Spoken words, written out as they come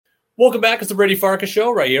Welcome back. It's the Brady Farkas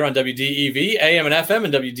Show right here on WDEV, AM and FM,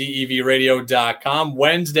 and WDEVradio.com.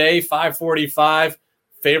 Wednesday, 5:45,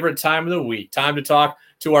 favorite time of the week. Time to talk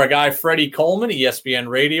to our guy, Freddie Coleman, ESPN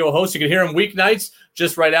Radio host. You can hear him weeknights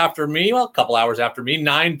just right after me, well, a couple hours after me,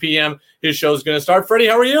 9 p.m. His show's going to start. Freddie,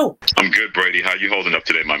 how are you? I'm good, Brady. How you holding up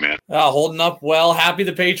today, my man? Holding up well. Happy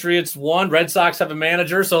the Patriots won. Red Sox have a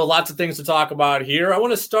manager, so lots of things to talk about here. I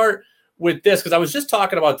want to start with this because I was just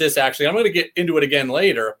talking about this, actually. I'm going to get into it again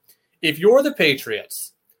later. If you're the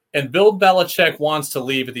Patriots and Bill Belichick wants to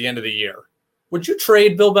leave at the end of the year, would you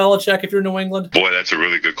trade Bill Belichick if you're New England? Boy, that's a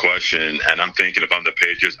really good question. And I'm thinking if I'm the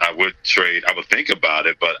Patriots, I would trade. I would think about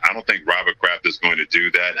it, but I don't think Robert Kraft is going to do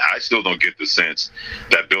that. I still don't get the sense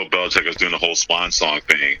that Bill Belichick is doing the whole swan song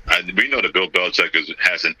thing. We know that Bill Belichick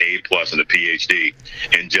has an A+ and a PhD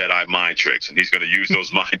in Jedi mind tricks, and he's going to use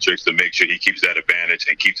those mind tricks to make sure he keeps that advantage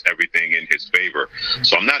and keeps everything in his favor.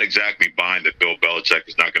 So I'm not exactly buying that Bill Belichick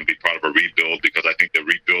is not going to be part of a rebuild, because I think they're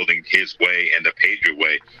rebuilding his way and the Patriot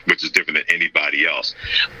way, which is different than anybody else.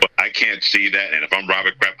 But I can't see that, and if I'm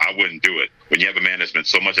Robert Kraft, I wouldn't do it. When you have a man that's spent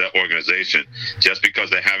so much of that organization, just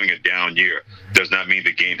because they're having a down year does not mean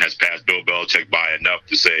the game has passed Bill Belichick by enough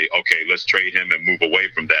to say, okay, let's trade him and move away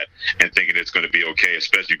from that, and thinking it's going to be okay,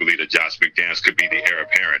 especially believe that Josh McDaniels could be the heir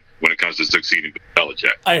apparent when it comes to succeeding Bill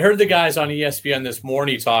Belichick. I heard the guys on ESPN this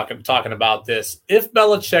morning talking about this. If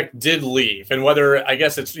Belichick did leave, and whether, I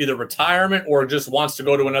guess it's either retirement or just wants to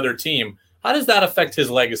go to another team, how does that affect his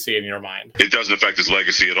legacy in your mind? It doesn't affect his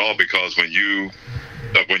legacy at all, because when you're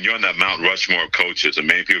on that Mount Rushmore of coaches, and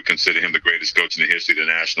many people consider him the greatest coach in the history of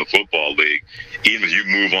the National Football League, even if you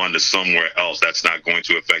move on to somewhere else, that's not going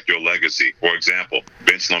to affect your legacy. For example,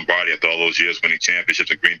 Vince Lombardi, after all those years winning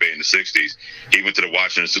championships in Green Bay in the 60s, he went to the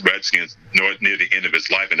Washington Redskins near the end of his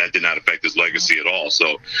life, and that did not affect his legacy at all.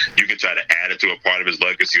 So you can try to add it to a part of his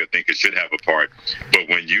legacy, or think it should have a part. But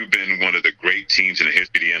when you've been one of the great teams in the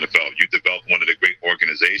history of the NFL, you developed one of the great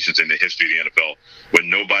organizations in the history of the NFL, when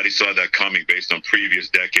nobody saw that coming based on previous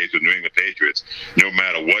decades with New England Patriots, no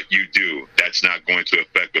matter what you do, that's not going to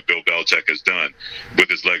affect what Bill Belichick has done with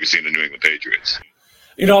his legacy in the New England Patriots.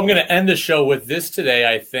 You know, I'm going to end the show with this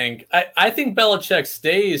today, I think. I think Belichick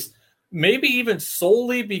stays maybe even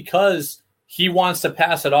solely because he wants to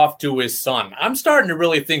pass it off to his son. I'm starting to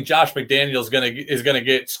really think Josh McDaniels is going to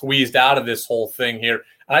get squeezed out of this whole thing here.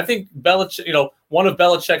 And I think Belichick, one of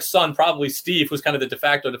Belichick's son, probably Steve, who's kind of the de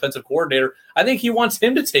facto defensive coordinator, I think he wants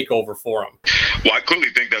him to take over for him. Well, I clearly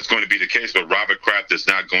think that's going to be the case, but Robert Kraft is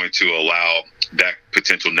not going to allow that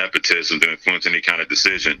potential nepotism to influence any kind of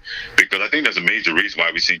decision, because I think there's a major reason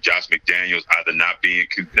why we've seen Josh McDaniels either not being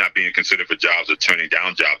considered for jobs or turning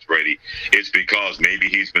down jobs, Brady. It's because maybe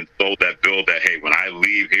he's been told that bill that, hey, when I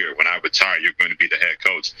leave here, when I retire, you're going to be the head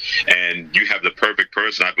coach. And you have the perfect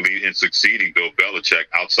person, I believe, in succeeding Bill Belichick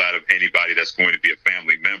outside of anybody that's going to be a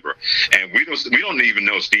family member. And we don't even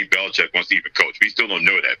know Steve Belichick wants to even coach. We still don't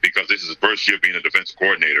know that, because this is his first year being a defensive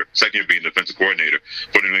coordinator, second year being a defensive coordinator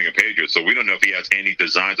for the New England Patriots. So we don't know if he has any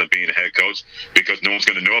designs on being a head coach, because no one's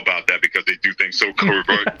going to know about that, because they do things so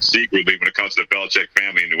covert secretly when it comes to the Belichick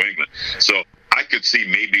family in New England. So I could see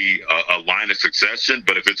maybe a line of succession,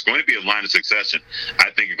 but if it's going to be a line of succession, I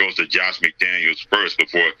think it goes to Josh McDaniels first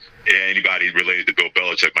before anybody related to Bill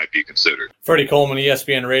Belichick might be considered. Freddie Coleman,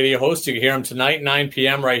 ESPN Radio host. You can hear him tonight, 9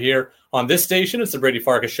 p.m. right here on this station. It's the Brady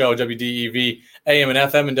Farkas Show, WDEV, AM and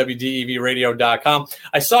FM, and WDEVradio.com.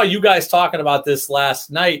 I saw you guys talking about this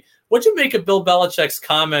last night. What'd you make of Bill Belichick's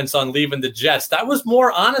comments on leaving the Jets? That was more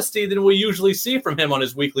honesty than we usually see from him on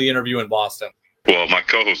his weekly interview in Boston. Well, my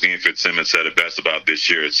co-host Ian Fitzsimmons said it best about this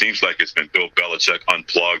year. It seems like it's been Bill Belichick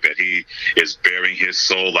unplugged, that he is bearing his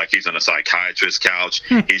soul like he's on a psychiatrist's couch.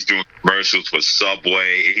 He's doing commercials for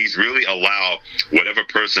Subway. He's really allowed whatever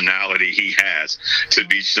personality he has to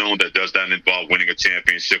be shown that does not involve winning a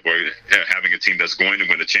championship or having a team that's going to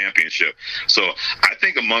win a championship. So I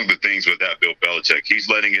think among the things with that Bill Belichick, he's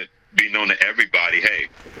letting it be known to everybody, hey,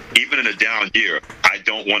 even in a down year, I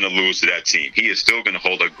don't want to lose to that team. He is still going to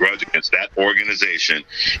hold a grudge against that organization,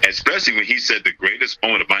 especially when he said the greatest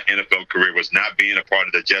moment of my NFL career was not being a part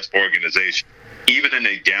of the Jets organization. Even in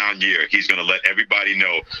a down year, he's going to let everybody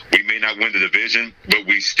know we may not win the division, but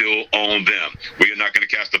we still own them. We are not going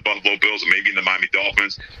to catch the Buffalo Bills or maybe the Miami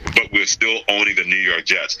Dolphins, but we're still owning the New York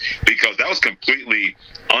York Jets, because that was completely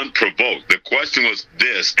unprovoked. The question was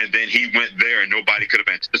this, and then he went there, and nobody could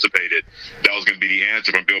have anticipated that was going to be the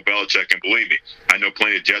answer from Bill Belichick. And believe me, I know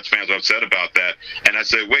plenty of Jets fans are upset about that. And I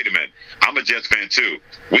said, wait a minute, I'm a Jets fan too.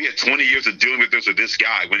 We had 20 years of dealing with this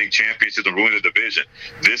guy winning championships and ruining the division.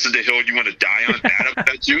 This is the hill you want to die on? That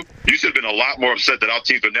upsets you? You should have been a lot more upset that our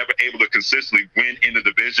teams were never able to consistently win in the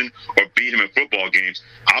division or beat him in football games.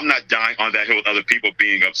 I'm not dying on that hill with other people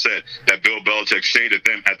being upset that Bill Belichick shaded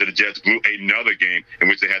them after the Jets blew another game in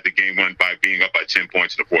which they had the game won by being up by 10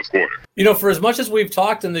 points in the fourth quarter. You know, for as much as we've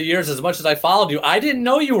talked in the years, as much as I followed you, I didn't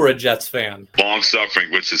know you were a Jets fan.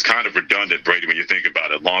 Long-suffering, which is kind of redundant, Brady, when you think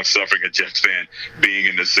about it. Long-suffering, a Jets fan being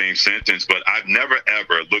in the same sentence. But I've never,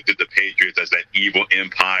 ever looked at the Patriots as that evil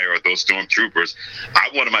empire or those stormtroopers. I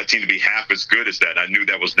wanted my team to be half as good as that. I knew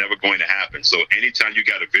that was never going to happen. So anytime you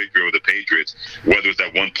got a victory over the Patriots, whether it's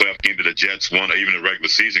that one playoff game that the Jets won or even a regular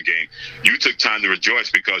season game, you took time to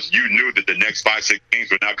rejoice because you knew that the next 5-6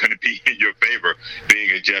 games were not going to be in your favor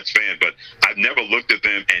being a Jets fan. But I've never looked at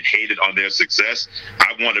them and hated on their success.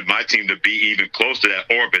 I wanted my team to be even close to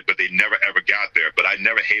that orbit, but they never, ever got there. But I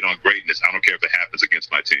never hate on greatness. I don't care if it happens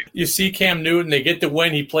against my team. You see Cam Newton, they get the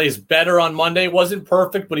win. He plays better on Monday. Wasn't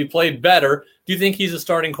perfect, but he played better. Do you think he's a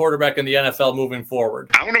starting quarterback in the NFL moving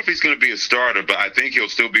forward? I don't know if he's going to be a starter, but I think he'll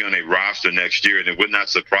still be on a roster next year, and it would not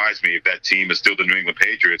surprise me if that team is still the New England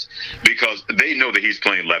Patriots, because they know that he's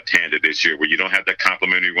playing left-handed this year, where you don't have that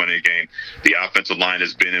complimentary running game. The offensive line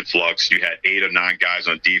has been in flux. You had 8 or 9 guys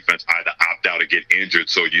on defense either opt out or get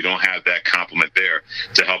injured, so you don't have that complement there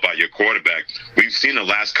to help out your quarterback. We've seen the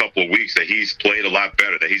last couple of weeks that he's played a lot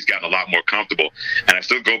better, that he's gotten a lot more comfortable, and I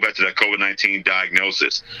still go back to that COVID-19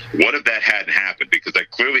 diagnosis. What if that hadn't happened? Because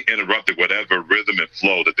that clearly interrupted whatever rhythm and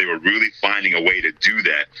flow that they were really finding a way to do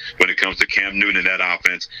that when it comes to Cam Newton in that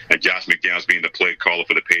offense and Josh McDaniels being the play caller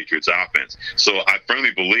for the Patriots offense. So I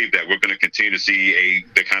firmly believe that we're going to continue to see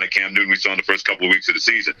the kind of Cam Newton we saw in the first couple of weeks of the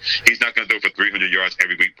season. He's not going to do it for 300 yards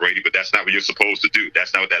every week, Brady, but that's not what you're supposed to do.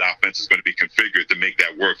 That's not what that offense is going to be configured to make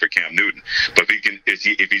that work for Cam Newton. But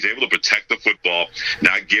if he's able to protect the football,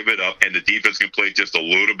 not give it up, and the defense can play just a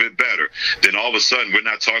little bit better, then all of a sudden we're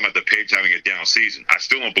not talking about the Patriots having a down season. I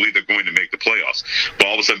still don't believe they're going to make the playoffs. But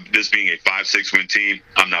all of a sudden, this being a 5-6 win team,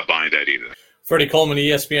 I'm not buying that either. Freddie Coleman,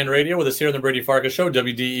 ESPN Radio, with us here on the Brady Farkas Show,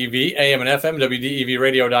 WDEV, AM and FM,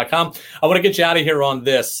 WDEVradio.com. I want to get you out of here on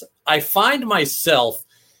this. I find myself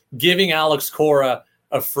giving Alex Cora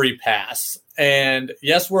a free pass. And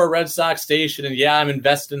yes, we're a Red Sox station, and yeah, I'm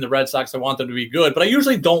invested in the Red Sox. I want them to be good, but I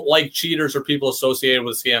usually don't like cheaters or people associated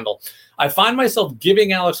with scandal. I find myself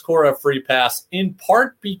giving Alex Cora a free pass in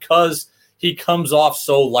part because he comes off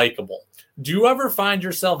so likable. Do you ever find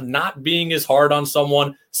yourself not being as hard on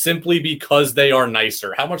someone simply because they are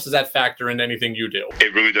nicer? How much does that factor in anything you do?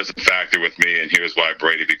 It really doesn't factor with me, and here's why,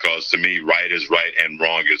 Brady, because to me, right is right and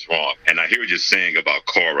wrong is wrong. And I hear what you're saying about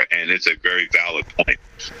Cora, and it's a very valid point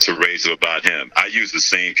to raise about him. I use the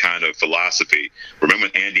same kind of philosophy. Remember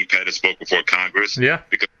when Andy Pettitte spoke before Congress? Yeah.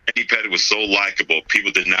 Because Andy Pettitte was so likable,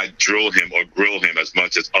 people did not drill him or grill him as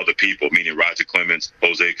much as other people, meaning Roger Clemens,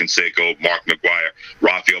 Jose Canseco, Mark McGuire,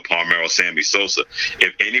 Rafael Palmeiro, Sammy Sosa.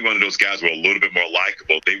 If any one of those guys were a little bit more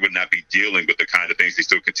likable, they would not be dealing with the kind of things they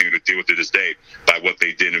still continue to deal with to this day by what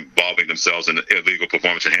they did involving themselves in illegal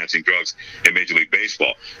performance-enhancing drugs in Major League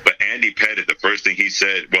Baseball. But Andy Pettitte, the first thing he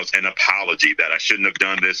said was an apology that I shouldn't have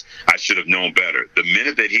done this. I should have known better. The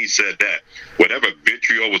minute that he said that, whatever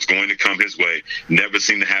vitriol was going to come his way never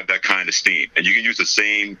seemed to have that kind of steam. And you can use the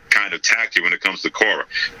same kind of tactic when it comes to Cora.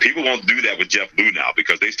 People won't do that with Jeff Blue now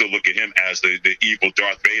because they still look at him as the evil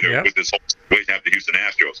Darth Vader with this whole situation after the Houston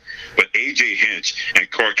Astros. But A.J. Hinch and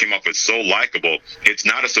Cora came off as so likable, it's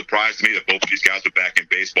not a surprise to me that both of these guys were back in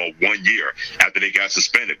baseball 1 year after they got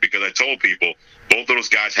suspended, because I told people both of those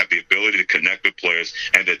guys have the ability to connect with players,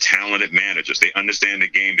 and they're talented managers. They understand the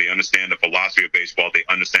game. They understand the philosophy of baseball. They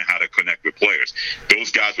understand how to connect with players.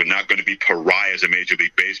 Those guys were not going to be pariahs in Major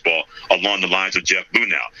League Baseball along the lines of Jeff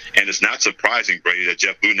Bluenow. And it's not surprising, Brady, that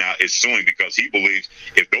Jeff Bluenow is suing because he believes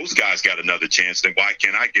if those guys got another chance, then why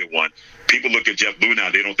can't I get one? People look at Jeff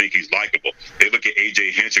Bluenow, they don't think he's likable. They look at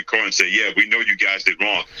A.J. Hinch and Cora and say, yeah, we know you guys did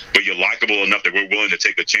wrong, but you're likable enough that we're willing to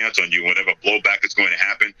take a chance on you. Whenever blowback is going to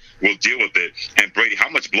happen, we'll deal with it. And Brady, how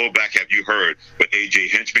much blowback have you heard with A.J.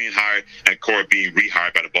 Hinch being hired and Cora being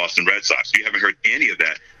rehired by the Boston Red Sox? You haven't heard any of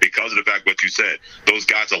that because of the fact what you said. Those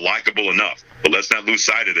guys are likable enough. But let's not lose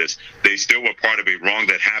sight of this. They still were part of a wrong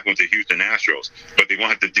that happened to Houston Astros, but they won't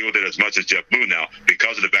have to deal with it as much as Jeff Bluenow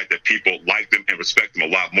because of the fact that people like them and respect them a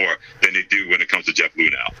lot more than they do when it comes to Jeff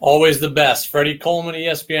Bluenow. Always the best. Freddie Coleman,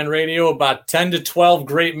 ESPN Radio, about 10 to 12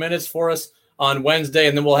 great minutes for us on Wednesday,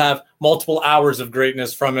 and then we'll have multiple hours of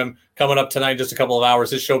greatness from him coming up tonight in just a couple of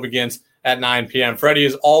hours. His show begins at 9 p.m. Freddie,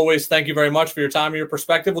 as always, thank you very much for your time and your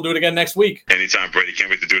perspective. We'll do it again next week. Anytime, Brady.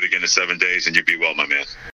 Can't wait to do it again in 7 days, and you be well, my man.